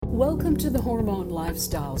Welcome to the Hormone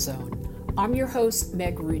Lifestyle Zone. I'm your host,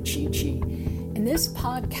 Meg Riccici, and this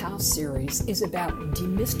podcast series is about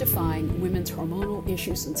demystifying women's hormonal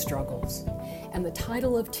issues and struggles. And the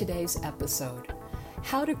title of today's episode,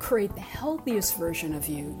 How to Create the Healthiest Version of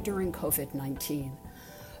You During COVID-19.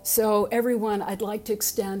 So everyone, I'd like to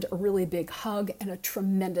extend a really big hug and a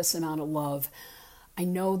tremendous amount of love. I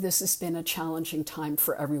know this has been a challenging time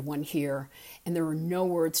for everyone here, and there are no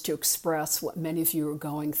words to express what many of you are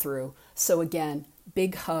going through. So again,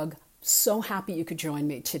 big hug. So happy you could join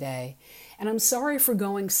me today. And I'm sorry for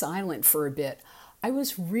going silent for a bit. I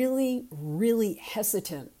was really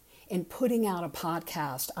hesitant in putting out a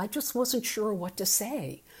podcast. I just wasn't sure what to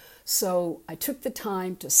say. So I took the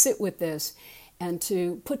time to sit with this and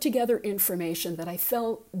to put together information that I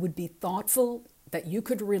felt would be thoughtful, that you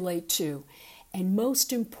could relate to, and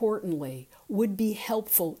most importantly, would be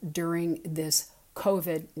helpful during this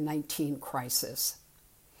COVID-19 crisis.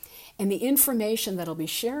 And the information that I'll be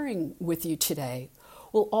sharing with you today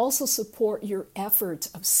will also support your efforts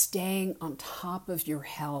of staying on top of your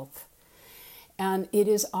health. And it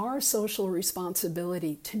is our social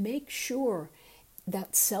responsibility to make sure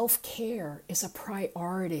that self-care is a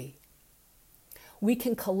priority. We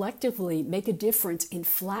can collectively make a difference in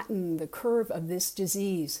flattening the curve of this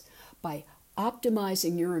disease by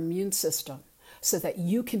optimizing your immune system so that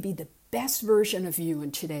you can be the best version of you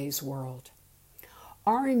in today's world.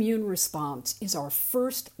 Our immune response is our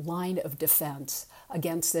first line of defense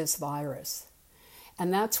against this virus.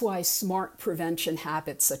 And that's why smart prevention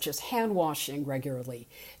habits such as hand washing regularly,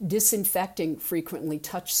 disinfecting frequently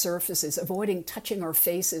touched surfaces, avoiding touching our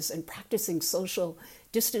faces, and practicing social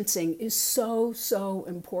distancing is so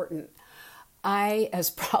important. I,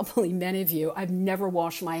 as probably many of you, I've never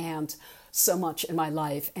washed my hands so much in my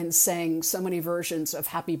life and sang so many versions of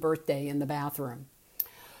Happy Birthday in the bathroom.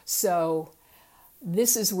 So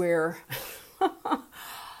this is where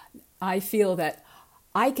I feel that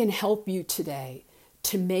I can help you today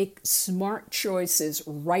to make smart choices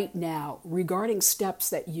right now regarding steps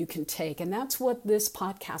that you can take. And that's what this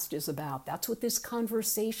podcast is about. That's what this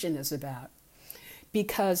conversation is about.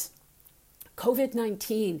 Because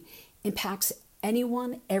COVID-19 impacts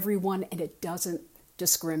anyone, everyone, and it doesn't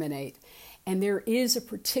discriminate. And there is a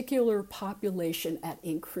particular population at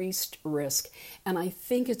increased risk. And I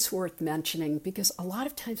think it's worth mentioning because a lot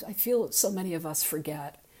of times I feel so many of us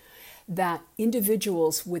forget that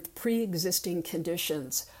individuals with pre-existing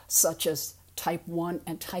conditions such as type 1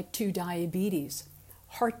 and type 2 diabetes,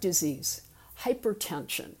 heart disease,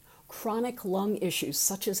 hypertension, chronic lung issues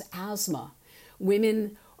such as asthma,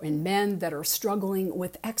 women and men that are struggling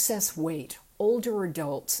with excess weight, older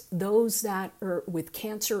adults, those that are with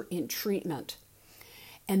cancer in treatment,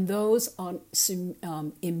 and those on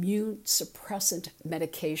immune suppressant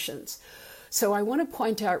medications. So I want to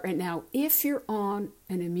point out right now, if you're on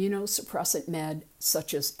an immunosuppressant med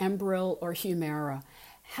such as Enbrel or Humira,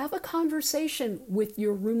 have a conversation with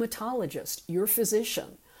your rheumatologist, your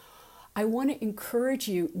physician. I want to encourage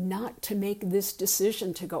you not to make this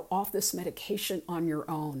decision to go off this medication on your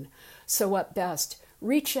own. So at best,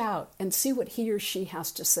 reach out and see what he or she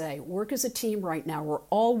has to say. Work as a team right now. We're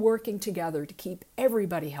all working together to keep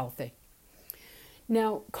everybody healthy.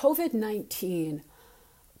 Now, COVID-19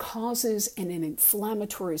 causes an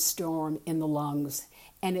inflammatory storm in the lungs,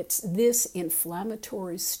 and it's this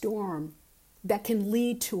inflammatory storm that can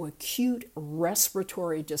lead to acute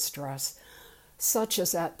respiratory distress, such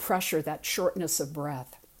as that pressure, that shortness of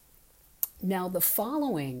breath. Now, the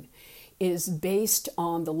following is based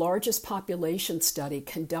on the largest population study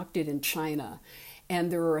conducted in China,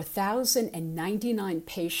 and there are 1,099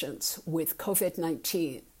 patients with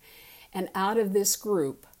COVID-19. And out of this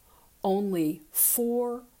group, only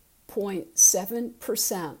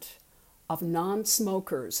 4.7% of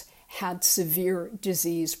non-smokers had severe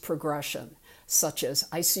disease progression, such as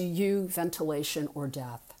ICU, ventilation, or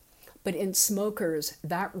death. But in smokers,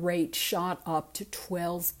 that rate shot up to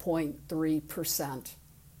 12.3%.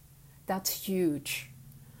 That's huge.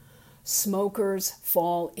 Smokers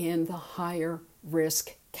fall in the higher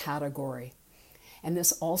risk category. And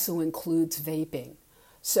this also includes vaping.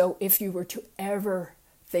 So if you were to ever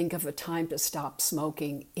think of a time to stop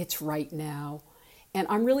smoking, it's right now. And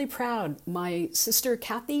I'm really proud. My sister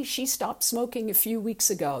Kathy, she stopped smoking a few weeks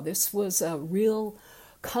ago. This was a real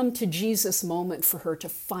come to Jesus moment for her to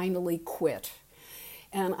finally quit.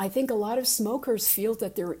 And I think a lot of smokers feel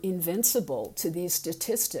that they're invincible to these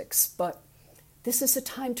statistics, but this is a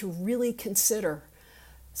time to really consider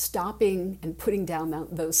stopping and putting down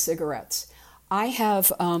those cigarettes. I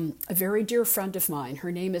have a very dear friend of mine.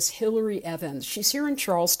 Her name is Hillary Evans. She's here in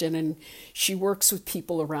Charleston and she works with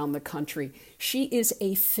people around the country. She is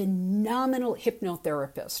a phenomenal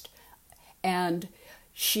hypnotherapist. And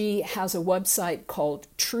she has a website called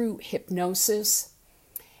True Hypnosis.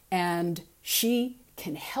 And she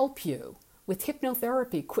can help you with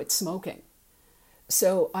hypnotherapy quit smoking.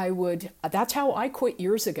 So that's how I quit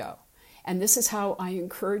years ago. And this is how I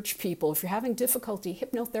encourage people. If you're having difficulty,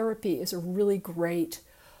 hypnotherapy is a really great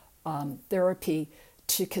therapy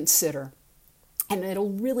to consider. And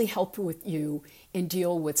it'll really help with you and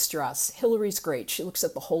deal with stress. Hillary's great. She looks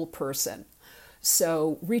at the whole person.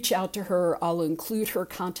 So reach out to her. I'll include her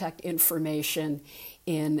contact information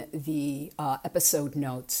in the episode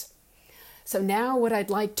notes. So now what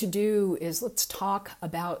I'd like to do is let's talk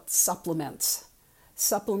about supplements.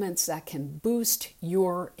 Supplements that can boost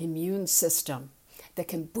your immune system, that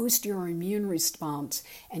can boost your immune response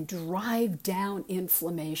and drive down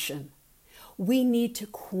inflammation. We need to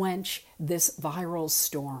quench this viral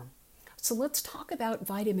storm. So let's talk about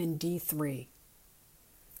vitamin D3.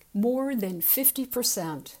 More than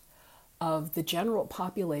 50% of the general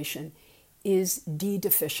population is D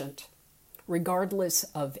deficient. Regardless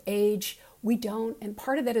of age, and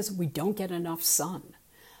part of that is we don't get enough sun.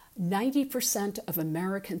 90% of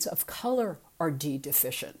Americans of color are D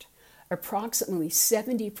deficient. Approximately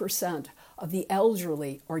 70% of the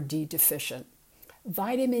elderly are D deficient.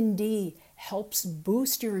 Vitamin D helps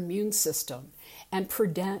boost your immune system and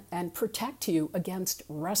protect you against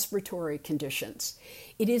respiratory conditions.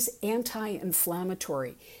 It is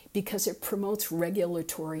anti-inflammatory because it promotes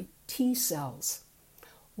regulatory T cells.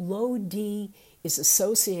 Low D is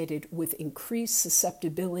associated with increased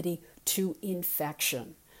susceptibility to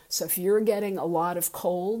infection. So if you're getting a lot of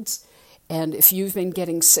colds, and if you've been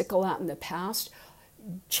getting sick a lot in the past,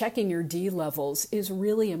 checking your D levels is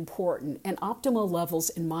really important. And optimal levels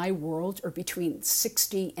in my world are between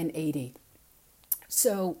 60 and 80.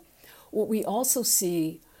 So what we also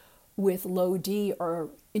see with low D are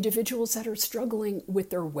individuals that are struggling with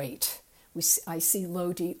their weight. I see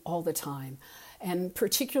low D all the time. And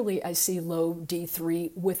particularly I see low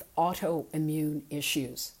D3 with autoimmune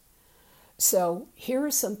issues. So here are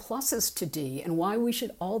some pluses to D and why we should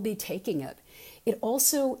all be taking it. It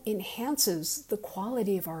also enhances the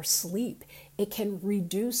quality of our sleep. It can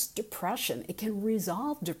reduce depression. It can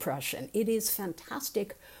resolve depression. It is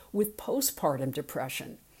fantastic with postpartum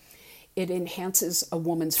depression. It enhances a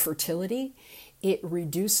woman's fertility. It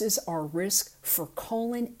reduces our risk for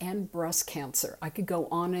colon and breast cancer. I could go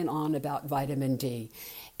on and on about vitamin D.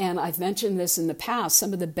 And I've mentioned this in the past.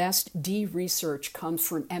 Some of the best D research comes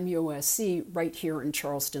from MUSC right here in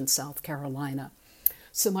Charleston, South Carolina.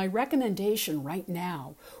 So my recommendation right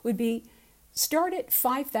now would be start at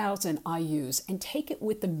 5,000 IUs and take it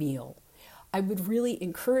with the meal. I would really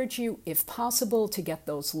encourage you, if possible, to get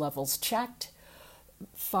those levels checked.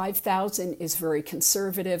 5,000 is very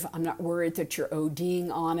conservative. I'm not worried that you're ODing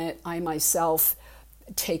on it. I myself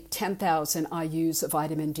take 10,000 IUs of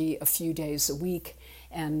vitamin D a few days a week,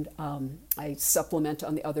 and I supplement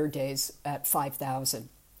on the other days at 5,000.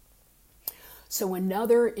 So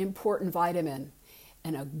another important vitamin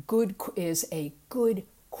is a good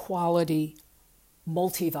quality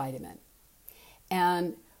multivitamin.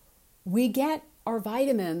 And we get our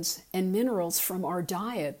vitamins and minerals from our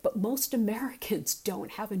diet, but most Americans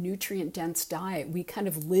don't have a nutrient-dense diet. We kind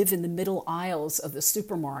of live in the middle aisles of the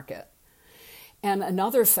supermarket. And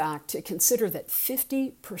another fact to consider that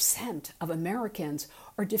 50% of Americans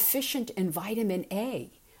are deficient in vitamin A.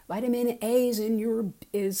 Vitamin A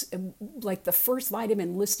is like the first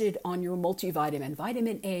vitamin listed on your multivitamin.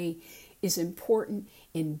 Vitamin A is important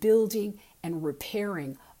in building and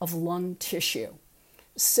repairing of lung tissue.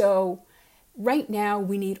 So right now,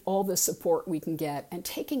 we need all the support we can get, and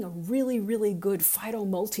taking a really, really good phyto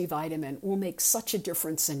multivitamin will make such a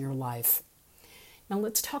difference in your life. Now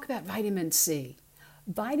let's talk about vitamin C.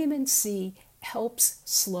 Vitamin C helps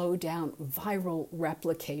slow down viral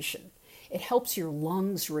replication. It helps your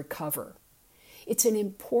lungs recover. It's an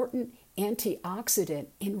important antioxidant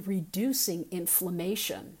in reducing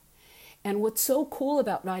inflammation. And what's so cool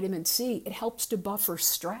about vitamin C, it helps to buffer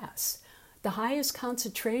stress. The highest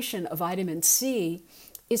concentration of vitamin C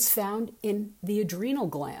is found in the adrenal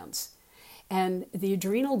glands. And the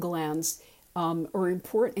adrenal glands are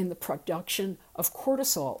important in the production of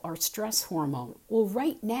cortisol, our stress hormone. Well,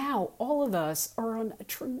 right now, all of us are on a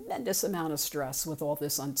tremendous amount of stress with all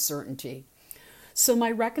this uncertainty. So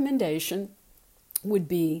my recommendation would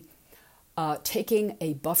be taking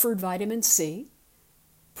a buffered vitamin C,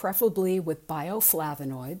 preferably with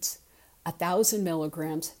bioflavonoids, 1,000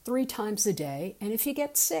 milligrams 3 times a day. And if you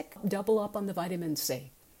get sick, double up on the vitamin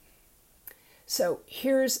C. So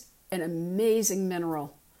here's an amazing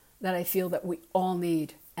mineral that I feel that we all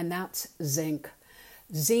need, and that's zinc.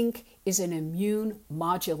 Zinc is an immune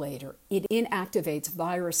modulator. It inactivates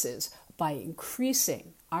viruses by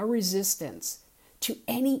increasing our resistance to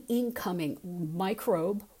any incoming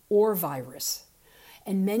microbe or virus.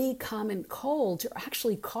 And many common colds are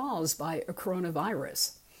actually caused by a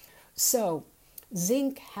coronavirus. So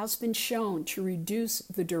zinc has been shown to reduce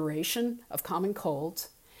the duration of common colds.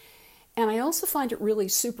 And I also find it really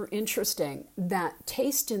super interesting that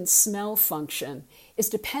taste and smell function is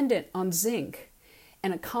dependent on zinc.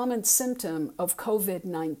 And a common symptom of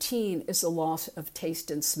COVID-19 is the loss of taste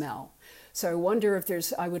and smell. So I wonder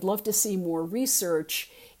if I would love to see more research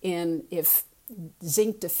in if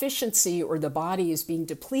zinc deficiency or the body is being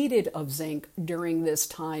depleted of zinc during this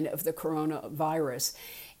time of the coronavirus,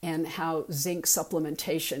 and how zinc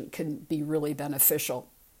supplementation can be really beneficial.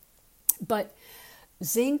 But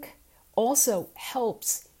zinc also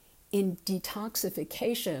helps in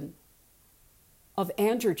detoxification of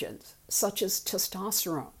androgens, such as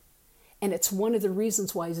testosterone. And it's one of the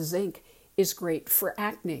reasons why zinc is great for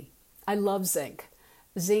acne. I love zinc.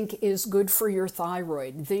 Zinc is good for your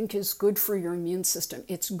thyroid. Zinc is good for your immune system.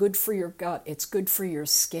 It's good for your gut. It's good for your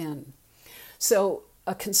skin. So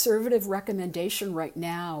a conservative recommendation right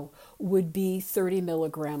now would be 30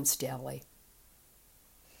 milligrams daily.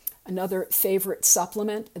 Another favorite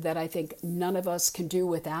supplement that I think none of us can do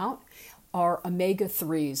without are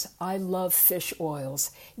omega-3s. I love fish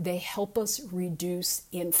oils. They help us reduce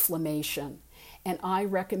inflammation. And I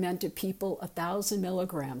recommend to people 1,000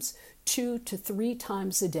 milligrams 2 to 3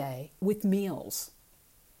 times a day with meals.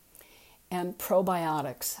 And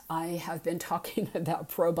probiotics. I have been talking about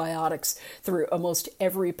probiotics through almost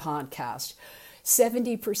every podcast.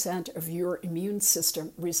 70% of your immune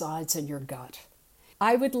system resides in your gut.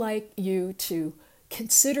 I would like you to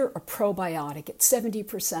consider a probiotic at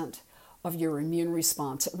 70% of your immune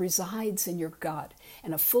response. It resides in your gut.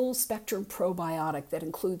 And a full spectrum probiotic that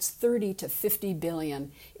includes 30 to 50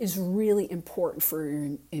 billion is really important for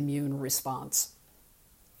your immune response.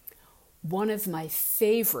 One of my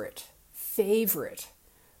favorite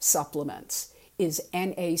supplements is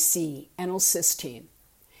NAC, N-L-cysteine.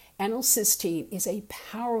 N-L-cysteine is a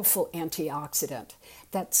powerful antioxidant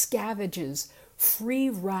that scavenges free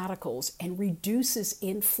radicals and reduces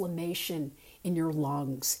inflammation in your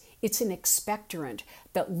lungs. It's an expectorant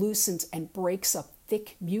that loosens and breaks up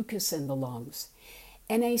thick mucus in the lungs.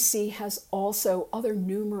 NAC has also other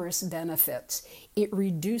numerous benefits. It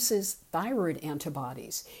reduces thyroid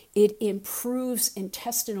antibodies. It improves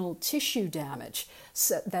intestinal tissue damage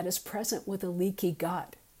that is present with a leaky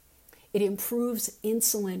gut. It improves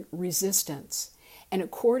insulin resistance. And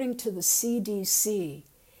according to the CDC,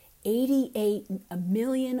 88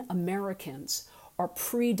 million Americans are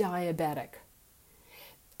pre-diabetic.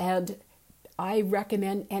 And I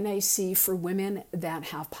recommend NAC for women that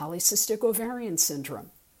have polycystic ovarian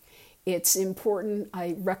syndrome. It's important.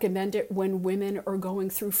 I recommend it when women are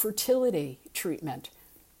going through fertility treatment.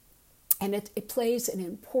 And it plays an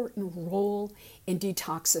important role in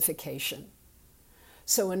detoxification.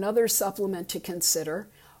 So another supplement to consider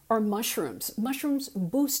are mushrooms. Mushrooms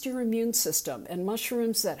boost your immune system, and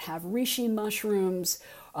mushrooms that have reishi mushrooms,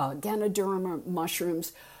 Ganoderma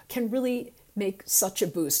mushrooms can really make such a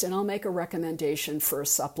boost. And I'll make a recommendation for a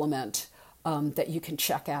supplement that you can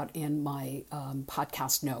check out in my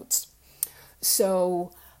podcast notes.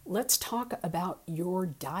 So let's talk about your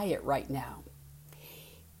diet right now.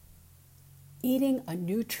 Eating a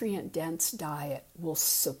nutrient-dense diet will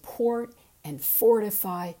support and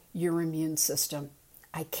fortify your immune system.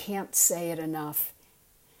 I can't say it enough.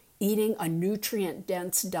 Eating a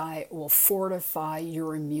nutrient-dense diet will fortify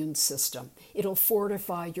your immune system. It'll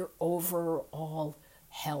fortify your overall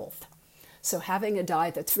health. So having a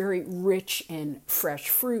diet that's very rich in fresh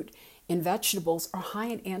fruit and vegetables are high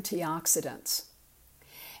in antioxidants.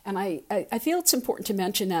 And I feel it's important to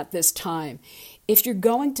mention at this time, if you're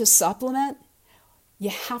going to supplement, you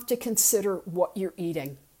have to consider what you're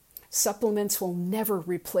eating. Supplements will never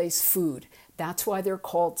replace food. That's why they're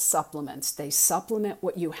called supplements. They supplement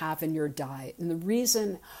what you have in your diet. And the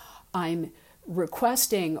reason I'm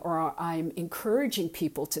requesting or I'm encouraging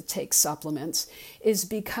people to take supplements is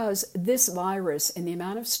because this virus and the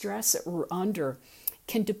amount of stress that we're under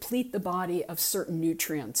can deplete the body of certain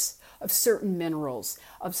nutrients, of certain minerals,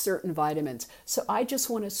 of certain vitamins. So I just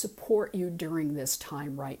want to support you during this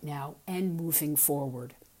time right now and moving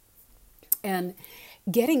forward. And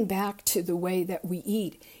getting back to the way that we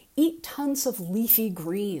eat tons of leafy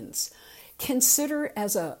greens. Consider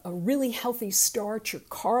as a really healthy starch or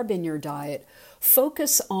carb in your diet,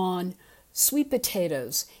 focus on sweet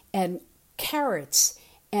potatoes and carrots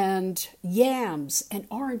and yams and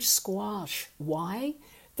orange squash. Why?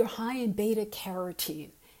 They're high in beta carotene.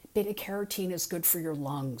 Beta carotene is good for your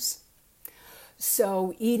lungs.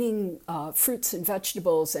 So eating fruits and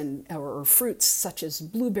vegetables or fruits such as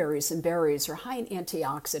blueberries and berries are high in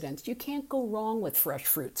antioxidants. You can't go wrong with fresh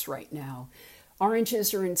fruits right now.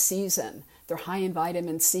 Oranges are in season. They're high in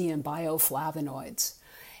vitamin C and bioflavonoids.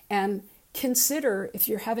 And consider, if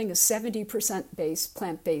you're having a 70%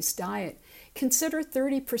 plant-based diet, consider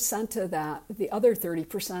 30% of that, the other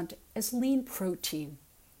 30%, as lean protein.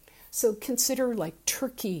 So consider like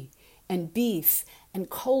turkey and beef and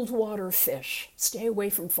cold water fish. Stay away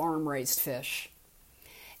from farm-raised fish.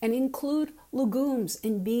 And include legumes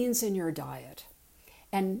and beans in your diet.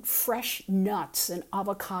 And fresh nuts and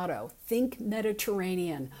avocado. Think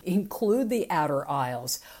Mediterranean. Include the outer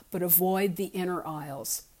aisles, but avoid the inner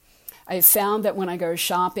aisles. I've found that when I go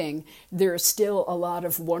shopping, there's still a lot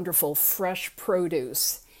of wonderful fresh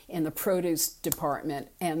produce in the produce department,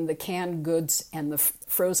 and the canned goods and the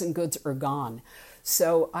frozen goods are gone.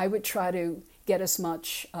 So I would try to get as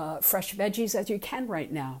much fresh veggies as you can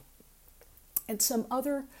right now. And some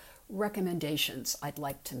other recommendations I'd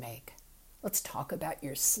like to make. Let's talk about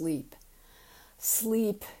your sleep.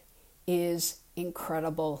 Sleep is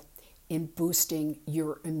incredible in boosting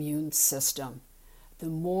your immune system. The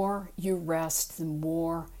more you rest, the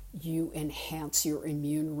more you enhance your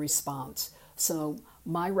immune response. So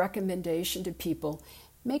my recommendation to people,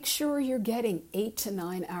 make sure you're getting 8 to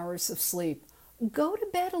 9 hours of sleep. Go to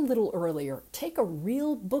bed a little earlier. Take a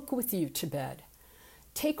real book with you to bed.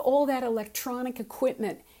 Take all that electronic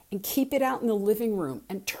equipment and keep it out in the living room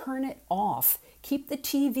and turn it off. Keep the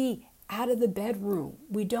TV out of the bedroom.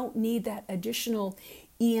 We don't need that additional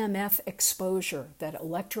EMF exposure, that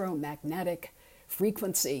electromagnetic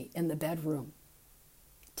frequency in the bedroom.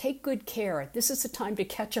 Take good care. This is the time to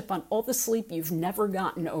catch up on all the sleep you've never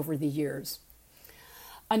gotten over the years.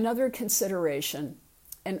 Another consideration,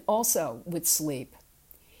 and also with sleep,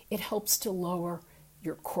 it helps to lower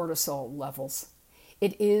your cortisol levels.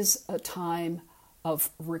 It is a time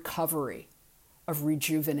of recovery, of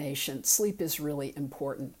rejuvenation. Sleep is really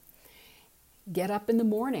important. Get up in the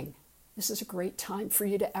morning. This is a great time for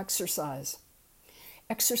you to exercise.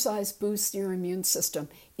 Exercise boosts your immune system.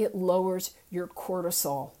 It lowers your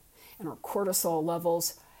cortisol. And our cortisol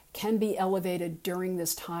levels can be elevated during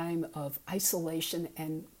this time of isolation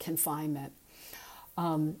and confinement.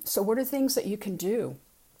 So what are things that you can do?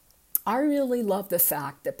 I really love the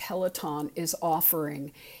fact that Peloton is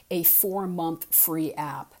offering a 4-month free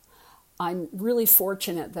app. I'm really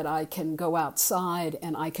fortunate that I can go outside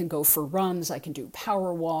and I can go for runs, I can do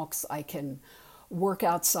power walks, I can work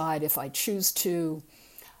outside if I choose to.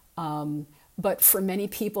 But for many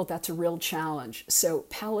people, that's a real challenge. So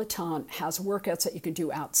Peloton has workouts that you can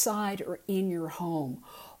do outside or in your home.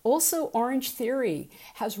 Also, Orange Theory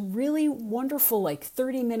has really wonderful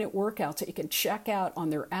 30-minute workouts that you can check out on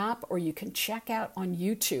their app or you can check out on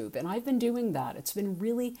YouTube. And I've been doing that. It's been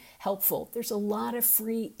really helpful. There's a lot of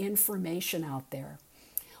free information out there.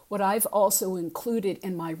 What I've also included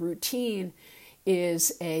in my routine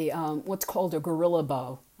is a what's called a Gorilla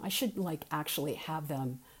Bow. I should actually have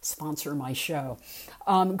them sponsor my show.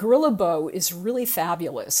 Gorilla Bow is really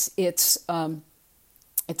fabulous. It's a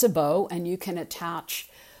bow, and you can attach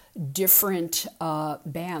different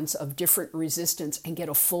bands of different resistance and get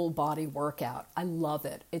a full body workout. I love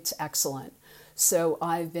it. It's excellent. So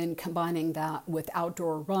I've been combining that with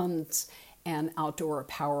outdoor runs and outdoor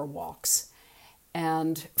power walks.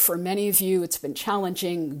 And for many of you, it's been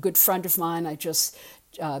challenging. A good friend of mine, I just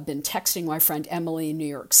been texting my friend Emily in New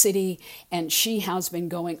York City, and she has been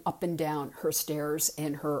going up and down her stairs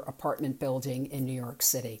in her apartment building in New York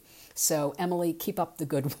City. So Emily, keep up the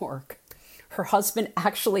good work. Her husband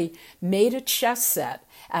actually made a chess set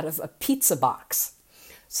out of a pizza box.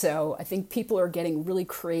 So I think people are getting really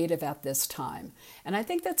creative at this time. And I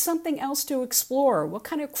think that's something else to explore. What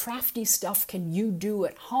kind of crafty stuff can you do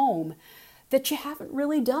at home that you haven't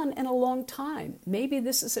really done in a long time? Maybe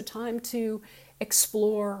this is a time to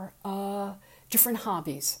explore different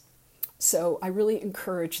hobbies. So I really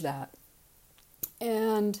encourage that.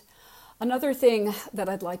 And another thing that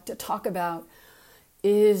I'd like to talk about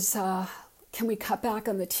is can we cut back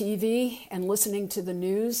on the TV and listening to the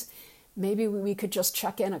news? Maybe we could just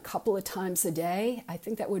check in a couple of times a day. I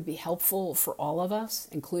think that would be helpful for all of us,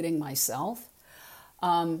 including myself.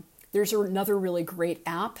 There's another really great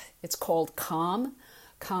app. It's called Calm.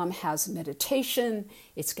 Calm has meditation.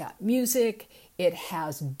 It's got music. It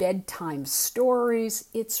has bedtime stories.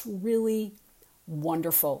 It's really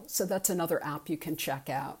wonderful. So that's another app you can check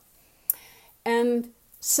out. And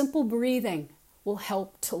simple breathing will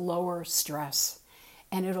help to lower stress,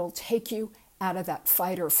 and it'll take you out of that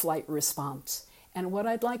fight or flight response. And what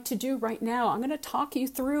I'd like to do right now, I'm going to talk you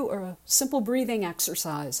through a simple breathing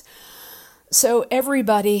exercise. So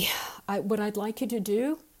everybody, what I'd like you to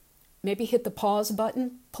do, maybe hit the pause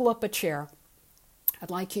button, pull up a chair. I'd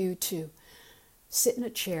like you to sit in a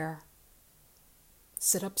chair,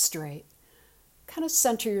 sit up straight, kind of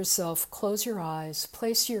center yourself, close your eyes,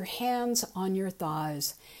 place your hands on your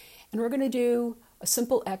thighs, and we're going to do a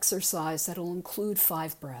simple exercise that'll include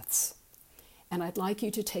 5 breaths. And I'd like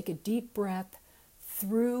you to take a deep breath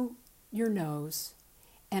through your nose,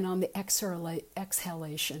 and on the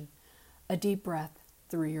exhalation, a deep breath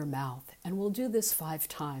through your mouth. And we'll do this 5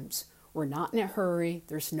 times. We're not in a hurry.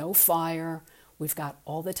 There's no fire. We've got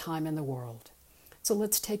all the time in the world. So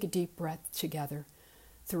let's take a deep breath together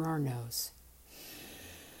through our nose.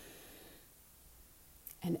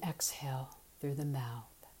 And exhale through the mouth.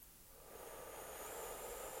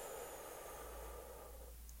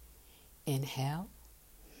 Inhale.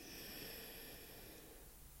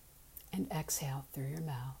 And exhale through your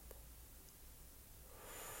mouth.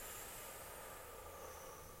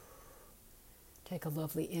 Take a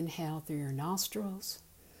lovely inhale through your nostrils.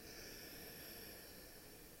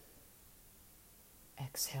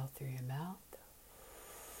 Exhale through your mouth.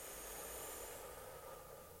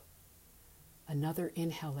 Another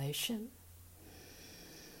inhalation.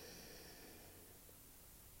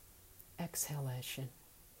 Exhalation.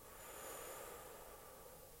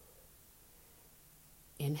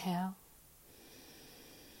 Inhale.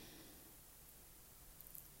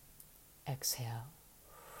 Exhale.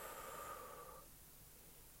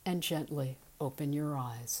 And gently open your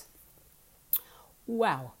eyes.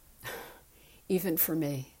 Wow. Even for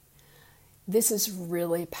me, this is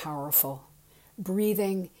really powerful.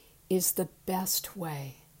 Breathing is the best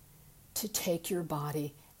way to take your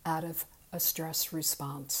body out of a stress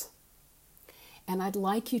response. And I'd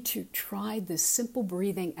like you to try this simple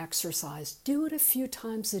breathing exercise. Do it a few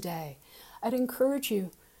times a day. I'd encourage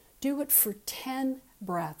you, do it for 10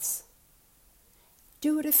 breaths.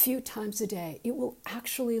 Do it a few times a day. It will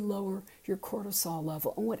actually lower your cortisol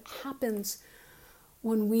level. And what happens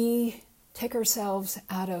when we take ourselves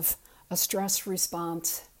out of a stress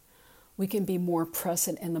response, we can be more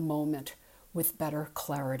present in the moment with better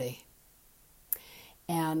clarity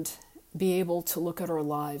and be able to look at our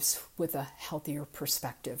lives with a healthier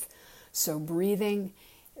perspective. So breathing,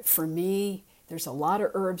 for me, there's a lot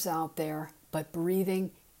of herbs out there, but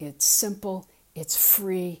breathing, it's simple, it's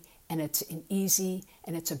free, and it's an easy,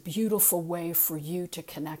 and it's a beautiful way for you to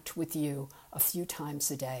connect with you a few times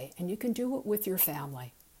a day. And you can do it with your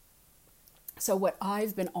family. So what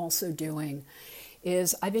I've been also doing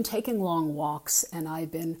is I've been taking long walks, and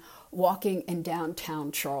I've been walking in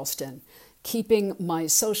downtown Charleston, keeping my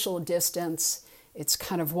social distance. It's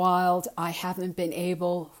kind of wild. I haven't been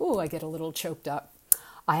able, I get a little choked up.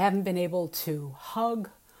 I haven't been able to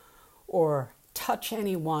hug or touch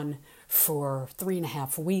anyone for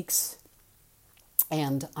 3.5 weeks.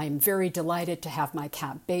 And I'm very delighted to have my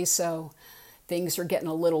cat Beso. Things are getting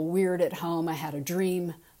a little weird at home. I had a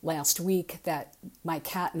dream last week that my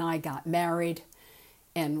cat and I got married.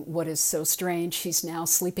 And what is so strange, he's now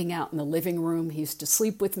sleeping out in the living room. He used to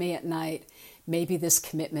sleep with me at night. Maybe this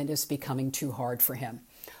commitment is becoming too hard for him.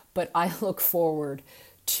 But I look forward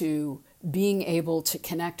to being able to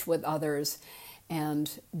connect with others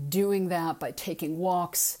and doing that by taking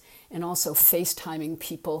walks, and also FaceTiming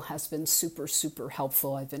people has been super, super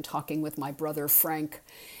helpful. I've been talking with my brother Frank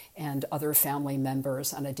and other family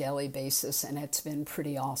members on a daily basis, and it's been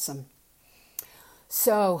pretty awesome.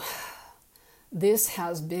 So this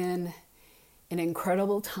has been an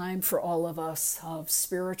incredible time for all of us of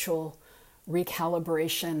spiritual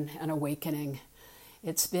recalibration and awakening.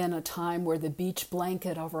 It's been a time where the beach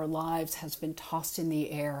blanket of our lives has been tossed in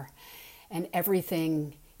the air, and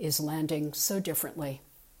everything is landing so differently.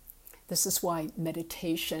 This is why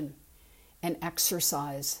meditation and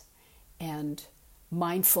exercise and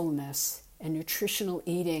mindfulness and nutritional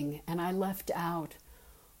eating, and I left out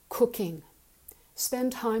cooking.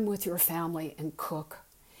 Spend time with your family and cook.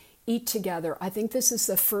 Eat together. I think this is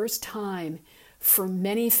the first time for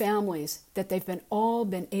many families that they've all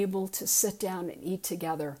been able to sit down and eat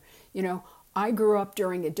together. You know, I grew up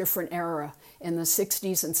during a different era in the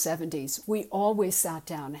 60s and 70s. We always sat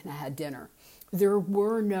down and had dinner. There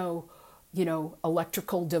were no,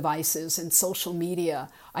 electrical devices and social media.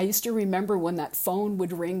 I used to remember when that phone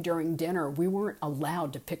would ring during dinner, we weren't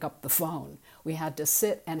allowed to pick up the phone. We had to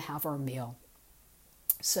sit and have our meal.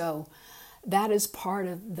 So that is part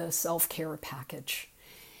of the self-care package.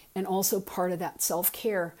 And also part of that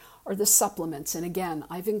self-care are the supplements. And again,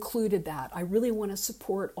 I've included that. I really want to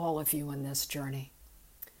support all of you in this journey.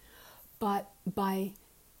 But by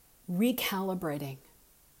recalibrating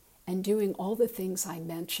and doing all the things I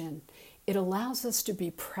mentioned, it allows us to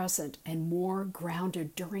be present and more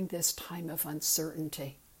grounded during this time of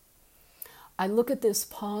uncertainty. I look at this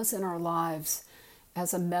pause in our lives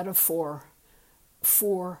as a metaphor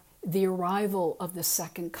for the arrival of the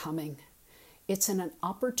second coming. It's an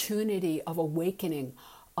opportunity of awakening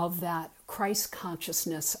of that Christ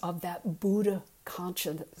consciousness, of that Buddha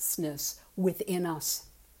consciousness within us.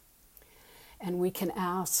 And we can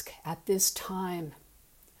ask at this time,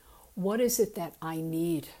 what is it that I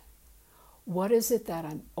need? What is it that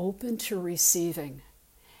I'm open to receiving?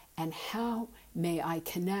 And how may I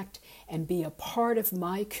connect and be a part of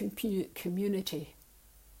my community?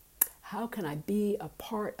 How can I be a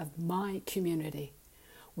part of my community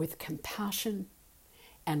with compassion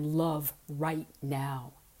and love right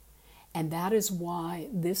now? And that is why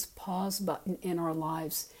this pause button in our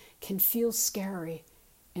lives can feel scary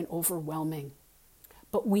and overwhelming.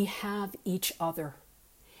 But we have each other.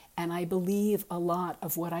 And I believe a lot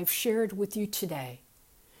of what I've shared with you today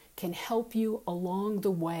can help you along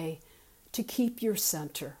the way to keep your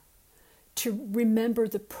center, to remember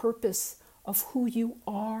the purpose of who you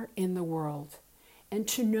are in the world, and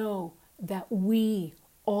to know that we,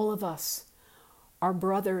 all of us, our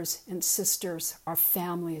brothers and sisters, our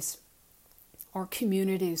families, our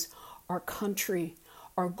communities, our country,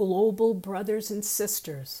 our global brothers and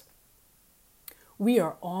sisters, we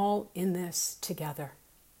are all in this together.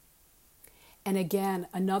 And again,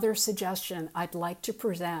 another suggestion I'd like to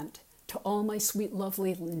present to all my sweet,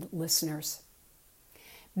 lovely listeners.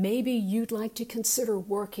 Maybe you'd like to consider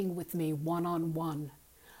working with me one-on-one.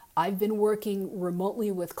 I've been working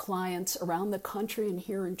remotely with clients around the country and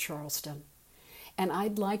here in Charleston. And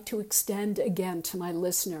I'd like to extend again to my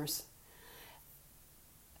listeners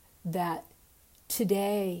that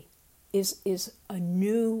today is a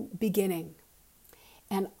new beginning.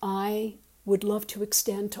 And I would love to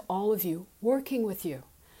extend to all of you, working with you,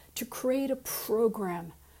 to create a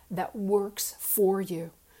program that works for you.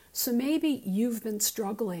 So maybe you've been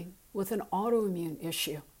struggling with an autoimmune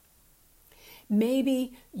issue.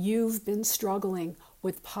 Maybe you've been struggling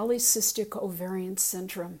with polycystic ovarian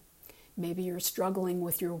syndrome. Maybe you're struggling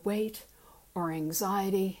with your weight or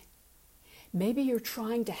anxiety. Maybe you're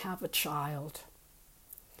trying to have a child.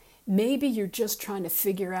 Maybe you're just trying to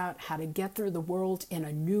figure out how to get through the world in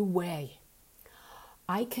a new way.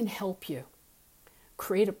 I can help you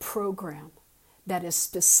create a program that is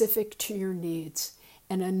specific to your needs.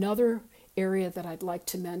 And another area that I'd like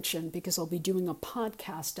to mention, because I'll be doing a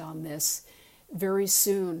podcast on this very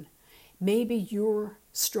soon, maybe you're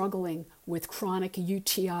struggling with chronic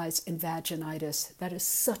UTIs and vaginitis. That is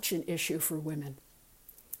such an issue for women.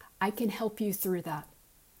 I can help you through that.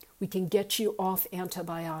 We can get you off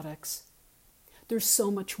antibiotics. There's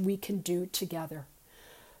so much we can do together.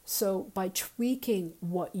 So by tweaking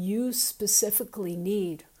what you specifically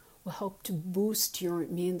need will help to boost your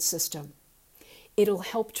immune system. It'll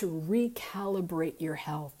help to recalibrate your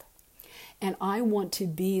health. And I want to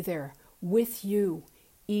be there with you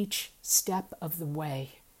each step of the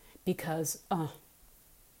way because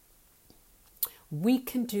we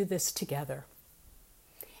can do this together.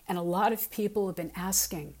 And a lot of people have been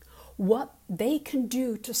asking what they can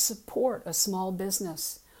do to support a small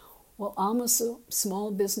business. Well, I'm a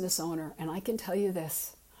small business owner, and I can tell you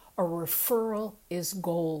this, a referral is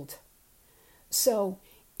gold. So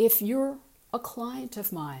if you're a client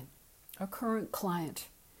of mine, a current client,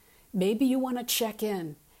 maybe you want to check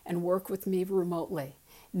in and work with me remotely.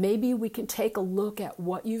 Maybe we can take a look at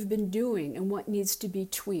what you've been doing and what needs to be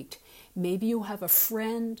tweaked. Maybe you have a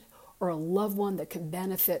friend or a loved one that can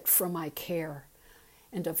benefit from my care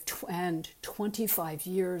and 25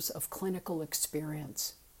 years of clinical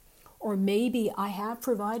experience. Or maybe I have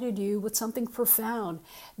provided you with something profound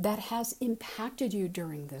that has impacted you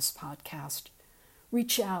during this podcast.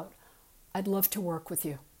 Reach out. I'd love to work with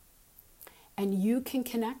you. And you can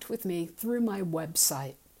connect with me through my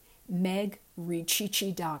website,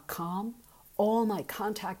 megrichichi.com. All my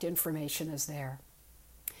contact information is there.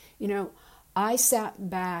 You know, I sat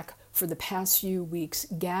back for the past few weeks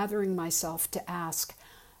gathering myself to ask,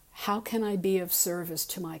 how can I be of service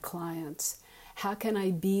to my clients? How can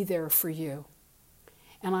I be there for you?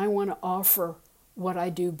 And I want to offer what I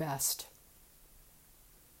do best.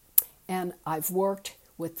 And I've worked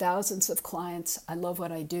with thousands of clients. I love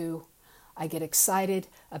what I do. I get excited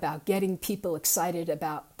about getting people excited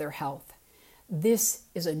about their health. This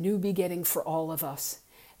is a new beginning for all of us.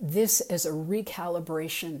 this is a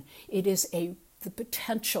recalibration. It is the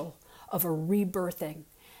potential of a rebirthing.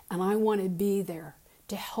 And I want to be there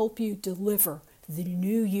to help you deliver the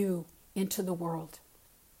new you into the world.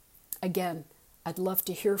 Again, I'd love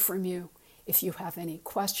to hear from you. If you have any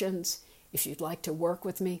questions, if you'd like to work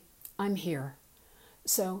with me, I'm here.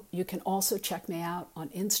 So you can also check me out on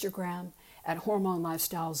Instagram at Hormone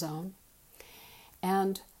Lifestyle Zone.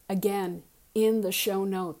 And again, in the show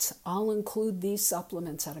notes, I'll include these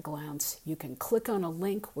supplements at a glance. You can click on a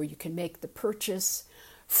link where you can make the purchase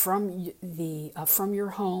from your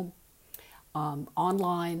home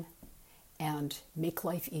online and make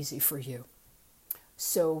life easy for you.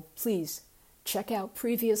 So please check out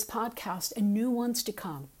previous podcasts and new ones to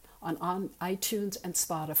come on iTunes and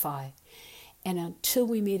Spotify. And until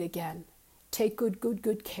we meet again, take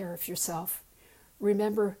good care of yourself.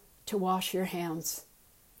 Remember to wash your hands.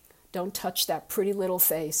 Don't touch that pretty little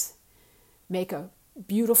face. Make a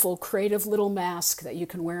beautiful, creative little mask that you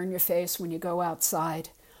can wear on your face when you go outside.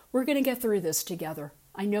 We're going to get through this together.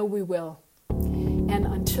 I know we will. And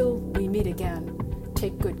until we meet again,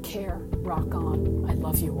 take good care. Rock on. I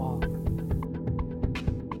love you all.